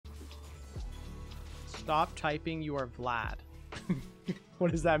Stop typing you are Vlad.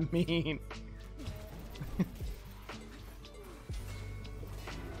 What does that mean?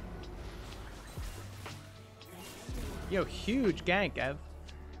 Yo, huge gank, Ev.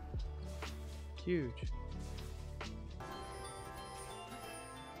 Huge.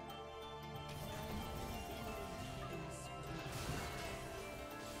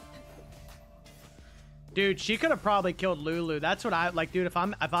 Dude, she could have probably killed Lulu. That's what I like, dude. If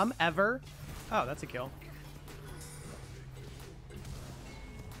I'm ever, oh, that's a kill.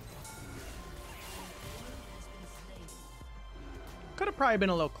 Could have probably been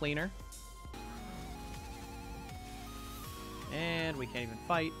a little cleaner. And we can't even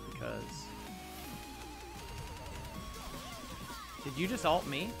fight because. Did you just ult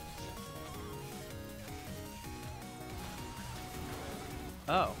me?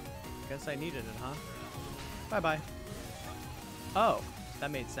 Oh, guess I needed it, huh? Bye-bye. Oh, that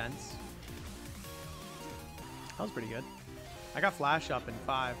made sense. That was pretty good. I got flash up in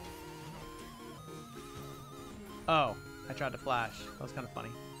 5. Oh, I tried to flash. That was kind of funny.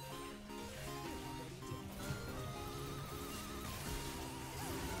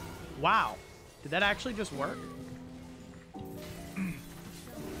 Wow. Did that actually just work?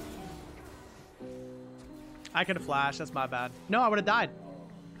 I could have flashed. That's my bad. No, I would have died.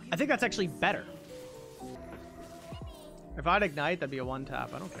 I think that's actually better. If I'd ignite, that'd be a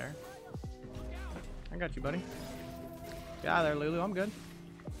 1-tap. I don't care. I got you, buddy. Get out of there, Lulu. I'm good.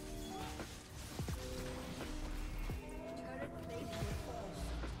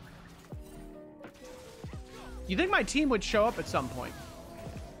 You think my team would show up at some point?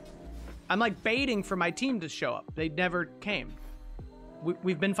 I'm like baiting for my team to show up. They never came.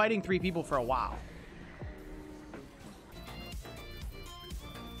 We've been fighting 3 people for a while.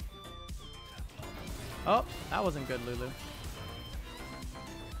 Oh, that wasn't good, Lulu. I'm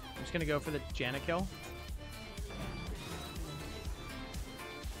just gonna go for the Janna kill.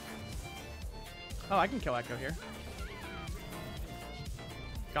 Oh, I can kill Echo here.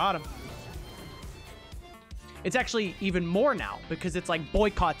 Got him. It's actually even more now because it's like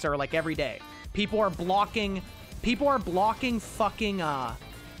boycotts are like every day. People are blocking fucking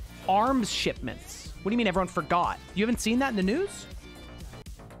arms shipments. What do you mean everyone forgot? You haven't seen that in the news?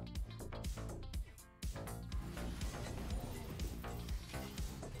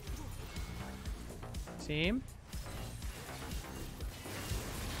 Team.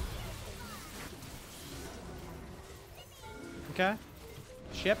 Okay.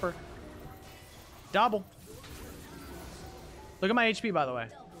 Shipper. Double. Look at my HP, by the way.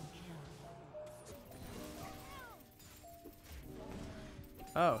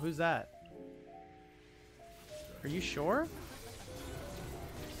 Oh, who's that? Are you sure?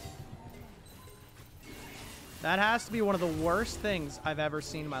 That has to be one of the worst things I've ever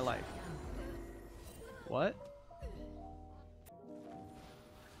seen in my life. What?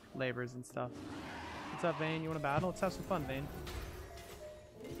 Labors and stuff. What's up, Vayne? You want to battle? Let's have some fun, Vayne.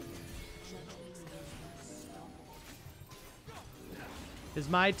 Is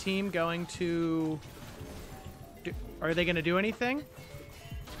my team going to... Are they going to do anything?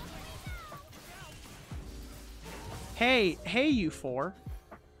 Hey, you 4.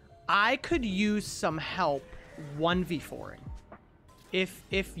 I could use some help 1v4ing.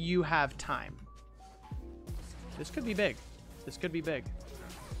 If you have time. This could be big. This could be big.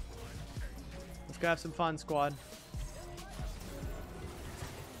 Let's go have some fun, squad.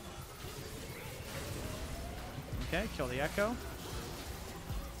 Okay, kill the Echo.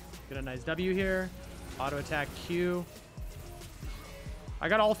 Get a nice W here. Auto attack Q. I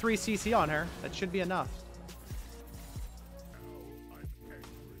got all 3 CC on her. That should be enough.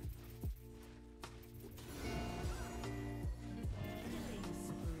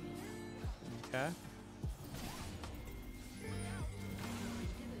 Okay.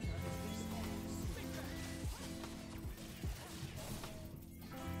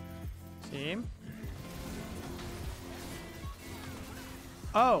 Team.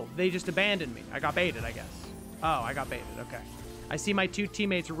 Oh, they just abandoned me. I got baited, I guess. Oh, I got baited. Okay. I see my 2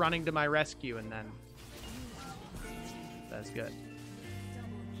 teammates running to my rescue, and then... That's good.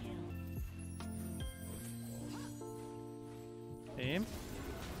 Team.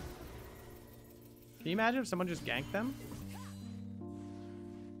 Can you imagine if someone just ganked them?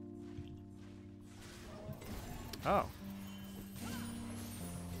 Oh.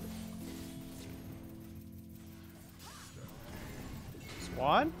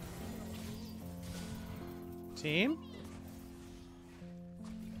 Squad? Team?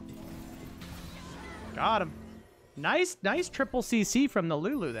 Got him. Nice triple CC from the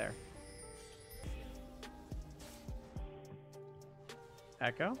Lulu there.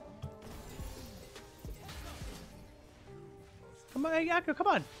 Echo. Come on, Echo, come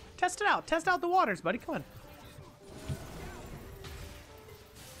on. Test it out. Test out the waters, buddy. Come on.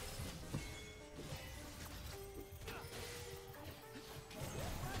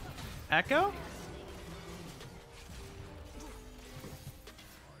 Echo?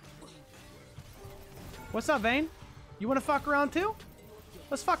 What's up, Vayne? You want to fuck around too?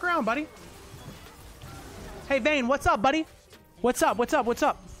 Let's fuck around, buddy. Hey, Vayne, what's up, buddy? What's up? What's up? What's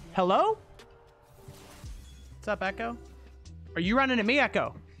up? Hello? What's up, Echo? Are you running at me,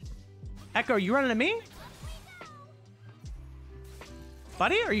 Echo? Echo, are you running at me?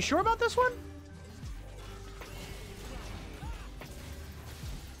 Buddy, are you sure about this one?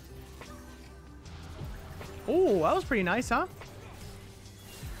 Oh, that was pretty nice, huh?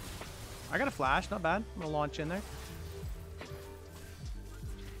 I got a flash, not bad. I'm gonna launch in there.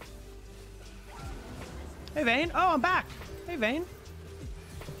 Hey, Vayne. Oh, I'm back. Hey, Vayne.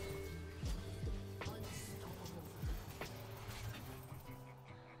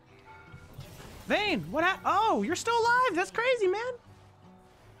 Vayne, what happened? Oh, you're still alive. That's crazy, man.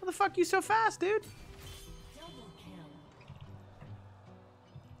 How the fuck you so fast, dude?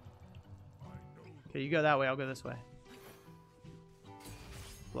 Okay, you go that way. I'll go this way.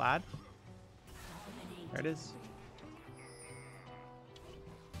 Vlad. There it is.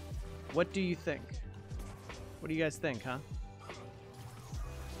 What do you think? What do you guys think, huh?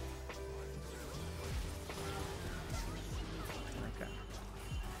 Okay.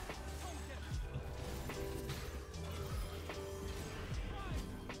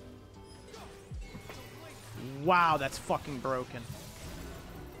 Wow, that's fucking broken.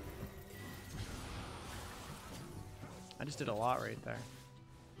 I just did a lot right there.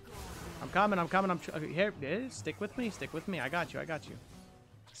 I'm coming, okay, here, stick with me, I got you,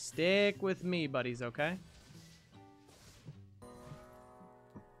 Stick with me, buddies, okay?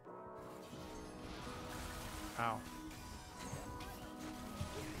 Ow.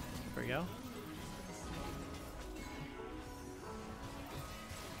 There we go.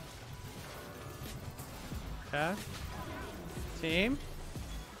 Okay. Team.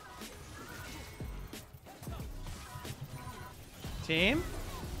 Team.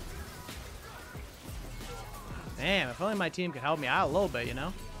 Damn, if only my team could help me out a little bit, you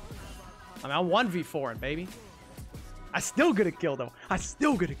know? I mean, I'm 1v4ing, baby. I still get a kill, though. I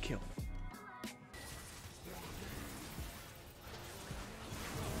still get a kill.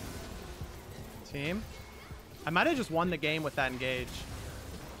 Team. I might have just won the game with that engage.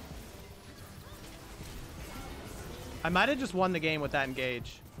 I might have just won the game with that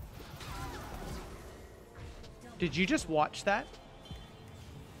engage. Did you just watch that?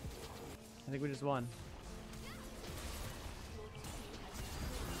 I think we just won.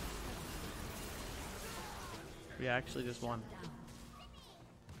 We actually just won.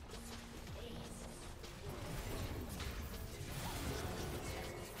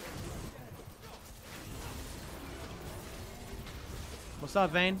 What's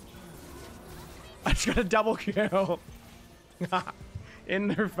up, Vayne? I just got a double kill. In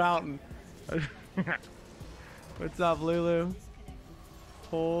their fountain. What's up, Lulu?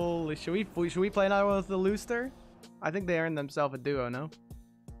 Holy, should we play another one with the Alistar? I think they earned themselves a duo, no?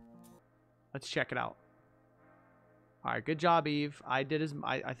 Let's check it out. All right, good job, Eve. I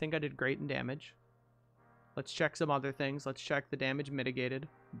think I did great in damage. Let's check some other things. Let's check the damage mitigated.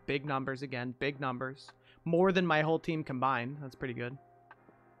 Big numbers again, big numbers. More than my whole team combined. That's pretty good.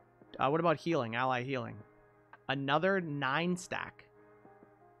 What about healing? Ally healing. Another 9 stack.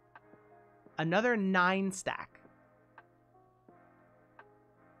 Another 9 stack.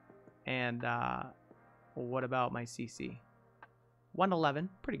 And what about my CC? 111.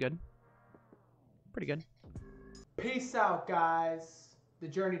 Pretty good. Pretty good. Peace out, guys. The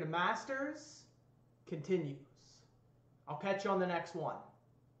journey to Masters continues. I'll catch you on the next one.